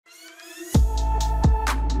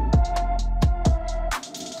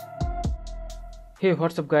Hey,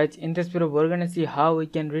 what's up guys? In this video we're gonna see how we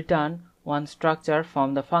can return one structure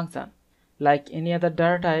from the function. Like any other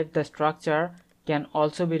data type, the structure can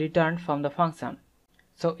also be returned from the function.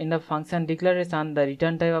 So in the function declaration, the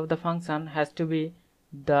return type of the function has to be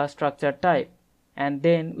the structure type, and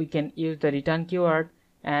then we can use the return keyword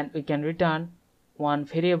and we can return one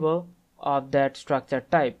variable of that structure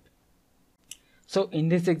type. So in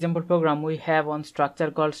this example program we have one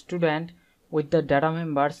structure called student with the data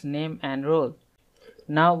members name and role.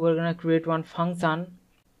 Now we're gonna create one function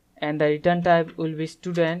and the return type will be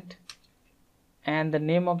student and the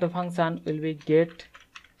name of the function will be get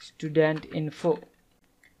student info.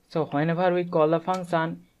 So whenever we call the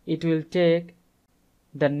function, it will take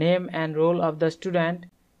the name and role of the student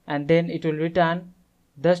and then it will return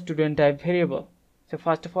the student type variable. So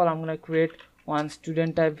first of all I'm gonna create one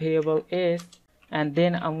student type variable s, and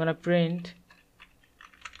then I'm gonna print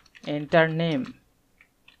enter name,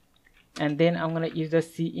 and then I'm gonna use the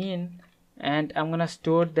cin and I'm gonna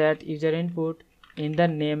store that user input in the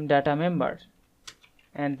name data member,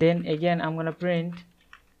 and then again I'm gonna print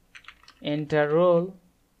enter role,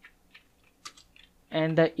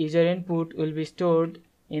 and the user input will be stored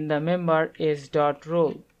in the member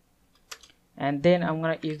s.role, and then I'm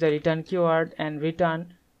gonna use the return keyword and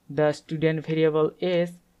return the student variable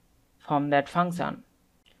s from that function.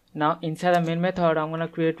 Now inside the main method I'm gonna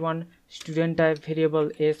create one student type variable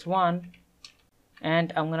s1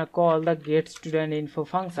 and I'm gonna call the get student info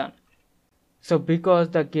function. So because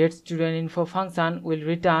the get student info function will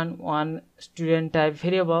return one student type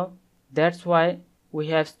variable, that's why we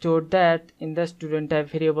have stored that in the student type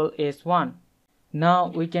variable s1. Now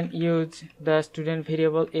we can use the student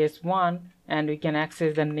variable s1 and we can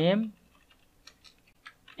access the name,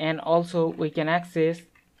 and also we can access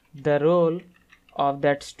the role of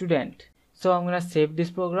that student. So I'm gonna save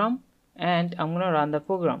this program and I'm gonna run the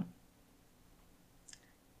program,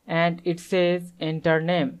 and it says enter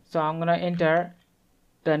name. So I'm gonna enter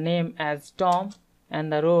the name as Tom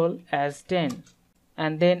and the role as 10,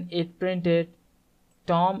 and then it printed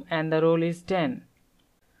Tom and the role is 10.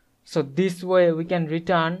 So this way we can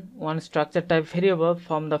return one structure type variable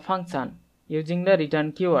from the function using the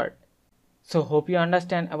return keyword. So hope you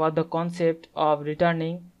understand about the concept of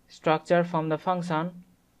returning structure from the function.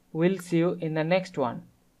 We'll see you in the next one.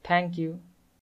 Thank you.